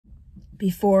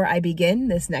Before I begin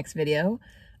this next video,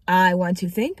 I want to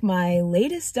thank my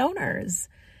latest donors,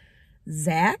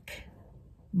 Zach,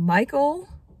 Michael,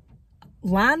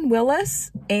 Lon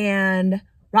Willis, and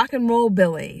Rock and Roll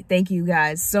Billy. Thank you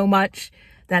guys so much.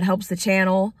 That helps the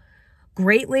channel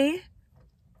greatly.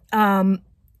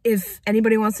 If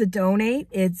anybody wants to donate,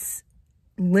 it's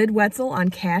Lid Wetzel on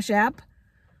Cash App.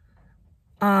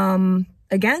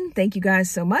 Again, thank you guys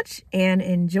so much and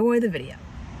enjoy the video.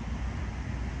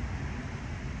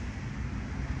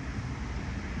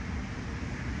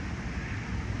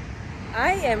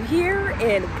 I am here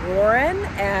in Warren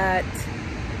at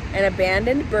an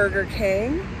abandoned Burger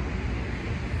King.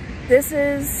 This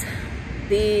is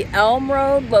the Elm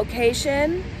Road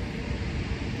location.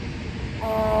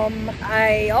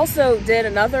 I also did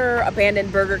another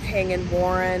abandoned Burger King in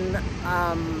Warren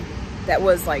that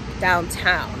was like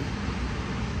downtown.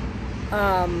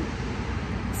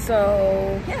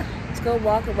 So yeah, let's go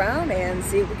walk around and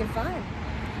see what we can find.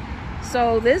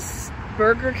 So this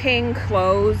Burger King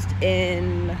closed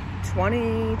in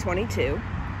 2022.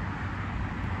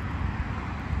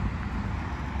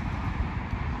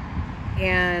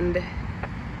 And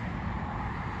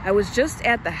I was just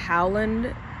at the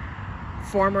Howland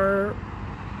former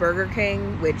Burger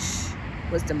King, which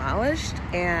was demolished,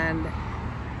 and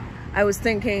I was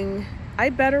thinking I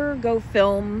better go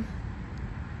film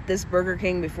this Burger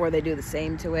King before they do the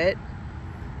same to it.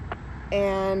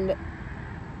 And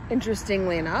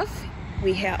interestingly enough,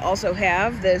 we also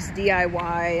have this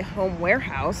DIY home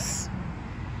warehouse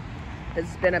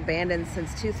that's been abandoned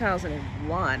since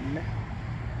 2001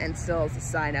 and still has a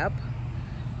sign up.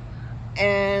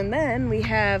 And then we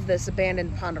have this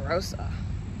abandoned Ponderosa.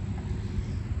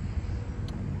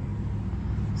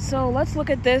 So let's look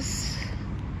at this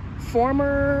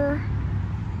former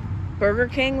Burger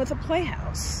King with a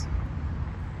playhouse.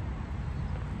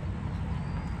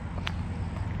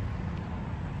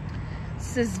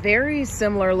 This is very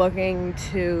similar looking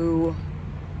to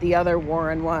the other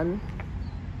Warren one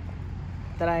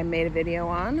that I made a video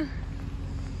on.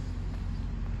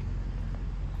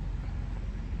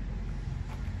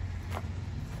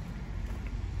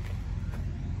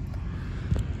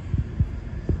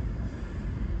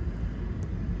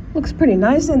 Looks pretty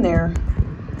nice in there.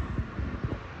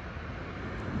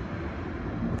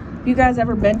 Have you guys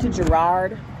ever been to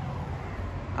Girard?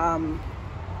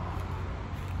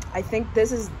 I think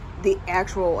this is the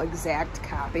actual exact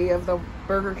copy of the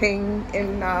Burger King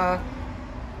in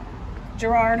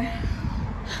Girard.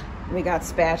 We got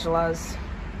spatulas.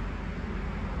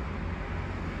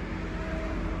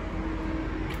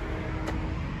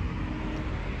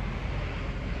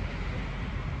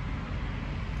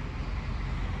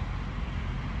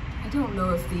 I don't know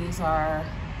if these are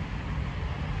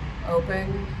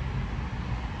open.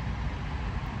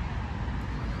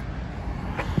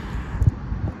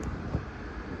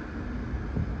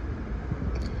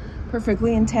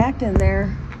 Perfectly intact in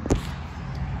there.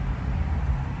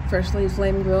 Freshly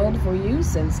flame grilled for use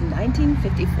since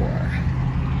 1954.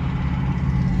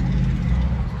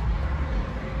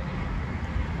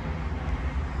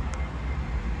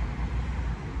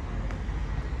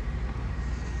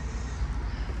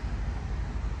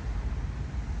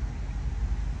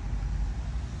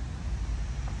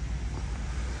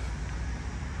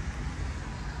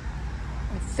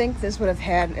 I think this would have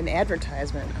had an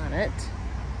advertisement on it.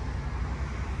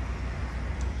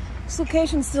 This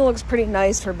location still looks pretty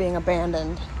nice for being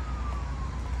abandoned.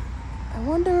 I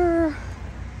wonder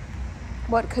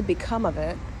what could become of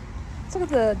it. Let's look at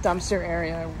the dumpster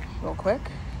area real quick.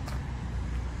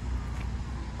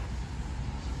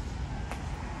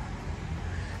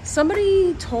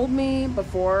 Somebody told me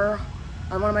before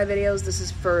on one of my videos this is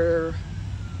for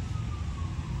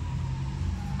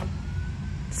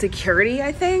security,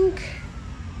 I think.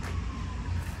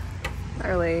 Not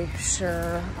really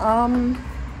sure.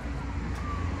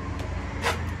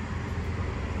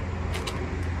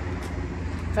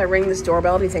 If I ring this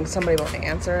doorbell, do you think somebody will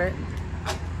answer it?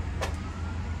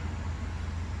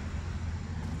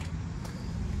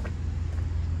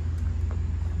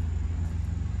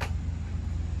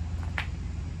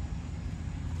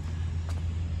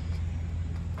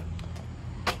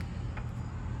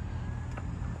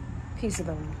 Piece of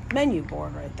the menu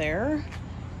board right there.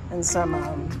 And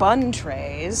some bun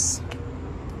trays.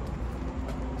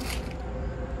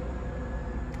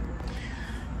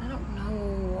 I don't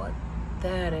know what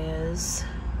that is.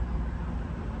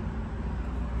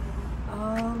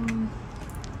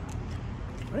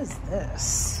 What is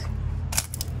this?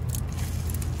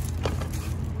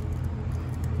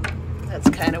 That's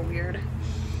kind of weird.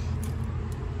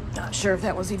 Not sure if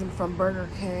that was even from Burger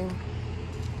King.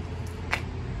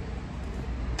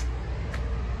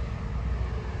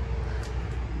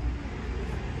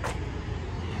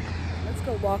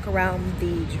 walk around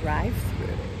the drive-thru.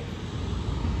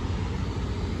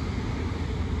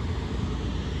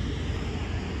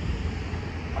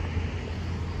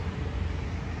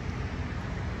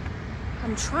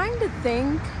 I'm trying to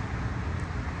think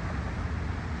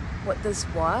what this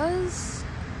was.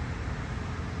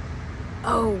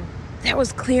 Oh, that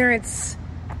was clearance.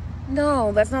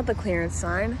 No, that's not the clearance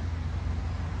sign.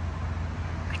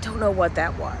 I don't know what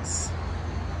that was.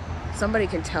 Somebody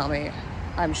can tell me,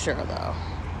 I'm sure though.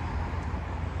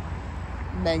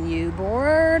 Menu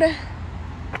board.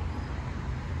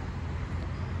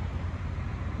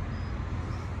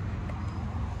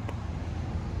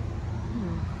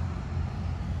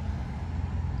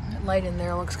 That light in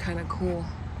there looks kind of cool.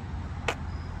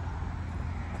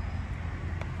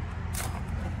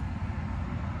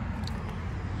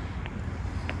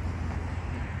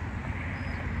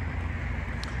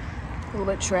 A little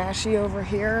bit trashy over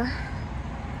here.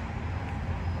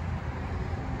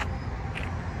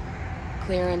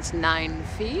 Clearance 9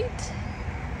 feet.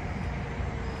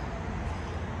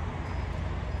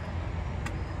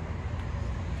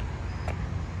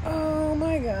 Oh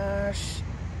my gosh.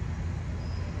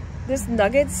 This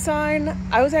Nuggets sign,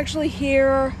 I was actually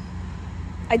here.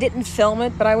 I didn't film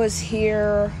it, but I was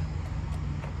here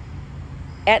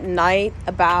at night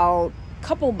about a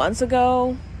couple months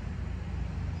ago.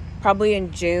 Probably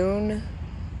in June.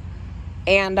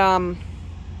 And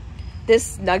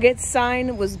this Nuggets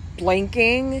sign was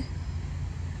blinking.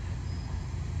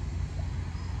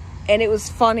 And it was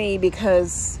funny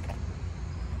because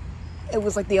it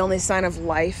was like the only sign of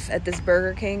life at this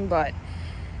Burger King, but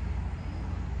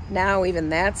now even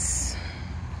that's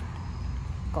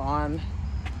gone.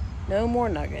 No more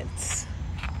nuggets.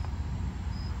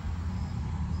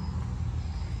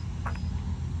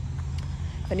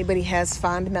 If anybody has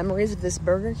fond memories of this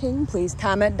Burger King, please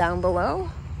comment down below.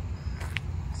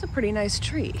 It's a pretty nice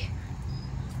tree.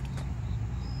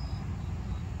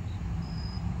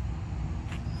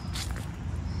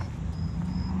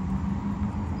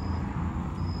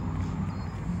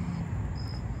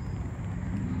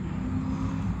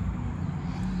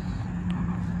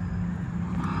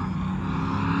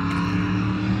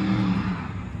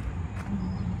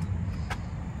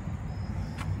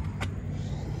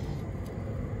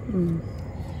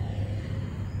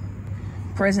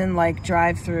 Prison-like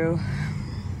drive-through.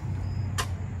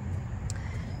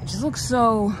 It just looks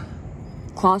so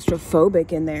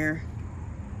claustrophobic in there.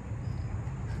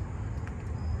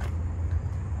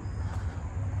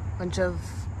 Bunch of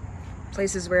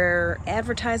places where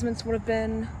advertisements would have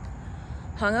been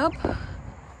hung up.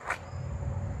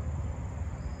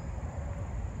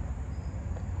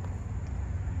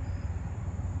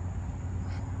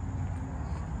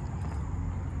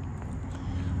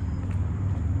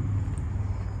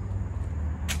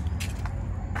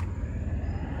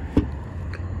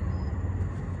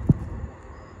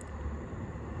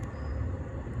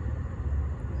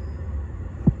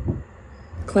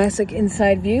 Classic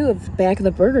inside view of the back of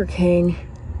the Burger King.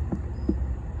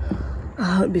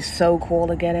 Oh, it'd be so cool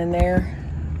to get in there.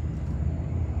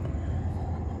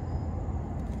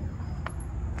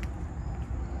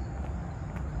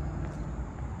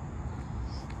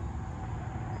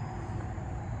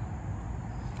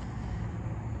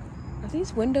 Are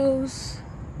these windows?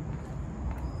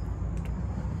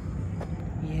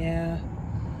 Yeah.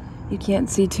 You can't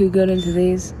see too good into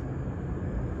these.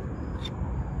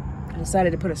 I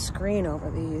decided to put a screen over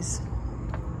these.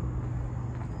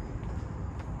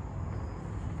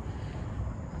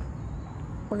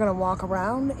 We're gonna walk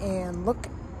around and look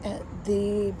at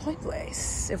the play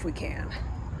place if we can.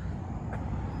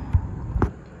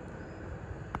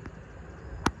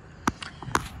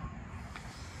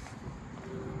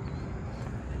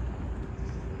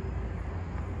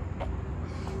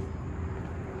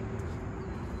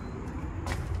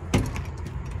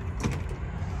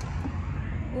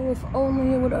 If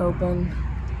only it would open.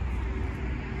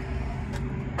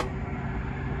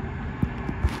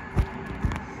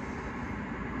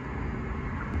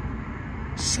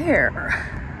 Share.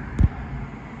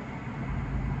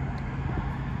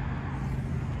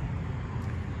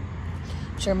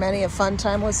 I'm sure many a fun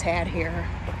time was had here.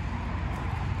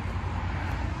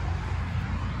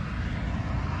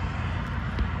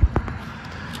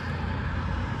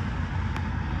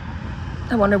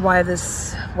 I wonder why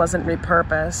this wasn't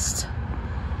repurposed.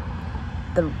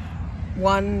 The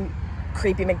one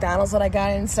creepy McDonald's that I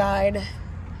got inside,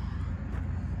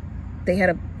 they had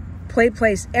a play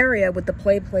place area with the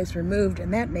play place removed,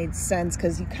 and that made sense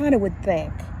because you kind of would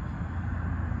think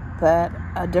that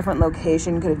a different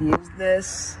location could have used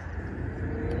this.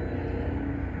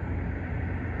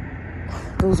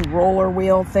 those roller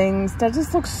wheel things. That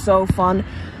just looks so fun.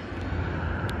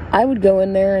 I would go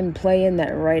in there and play in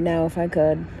that right now if I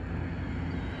could.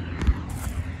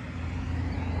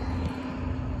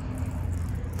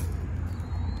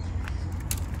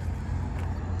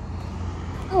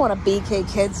 I want a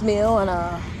BK Kids meal and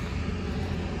a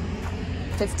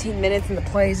 15 minutes in the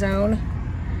play zone.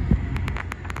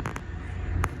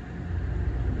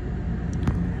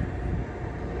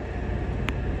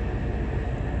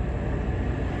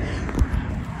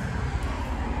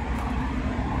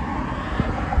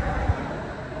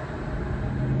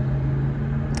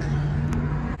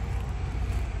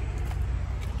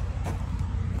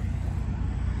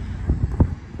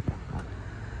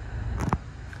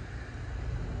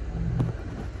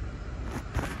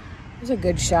 Here's a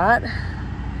good shot.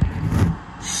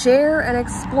 Share and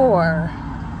explore.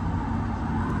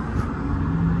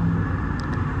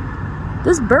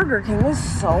 This Burger King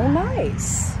is so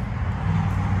nice.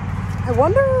 I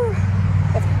wonder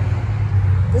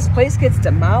if this place gets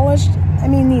demolished. I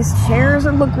mean, these chairs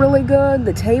look really good.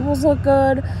 The tables look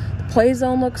good. The play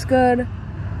zone looks good.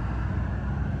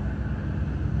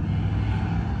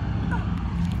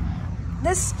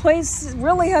 This place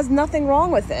really has nothing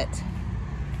wrong with it.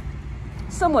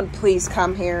 Someone please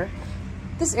come here.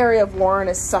 This area of Warren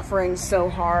is suffering so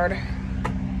hard.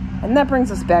 And that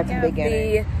brings us back to the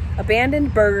beginning. The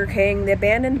abandoned Burger King, the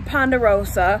abandoned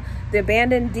Ponderosa, the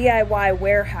abandoned DIY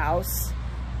warehouse,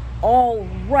 all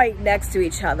right next to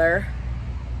each other.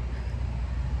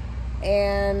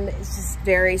 And it's just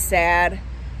very sad.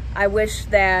 I wish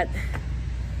that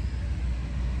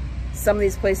some of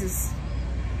these places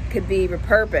could be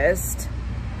repurposed.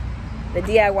 The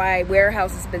DIY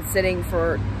warehouse has been sitting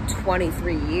for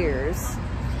 23 years.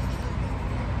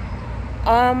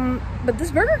 But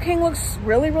this Burger King looks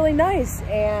really, really nice,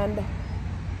 and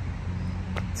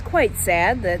it's quite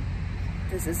sad that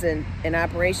this isn't in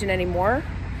operation anymore.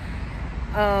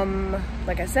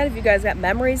 Like I said, if you guys got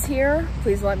memories here,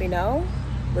 please let me know.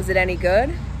 Was it any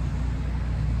good?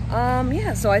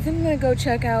 Yeah, so I think I'm gonna go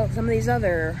check out some of these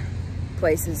other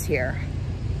places here.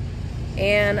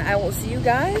 And I will see you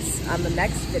guys on the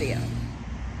next video.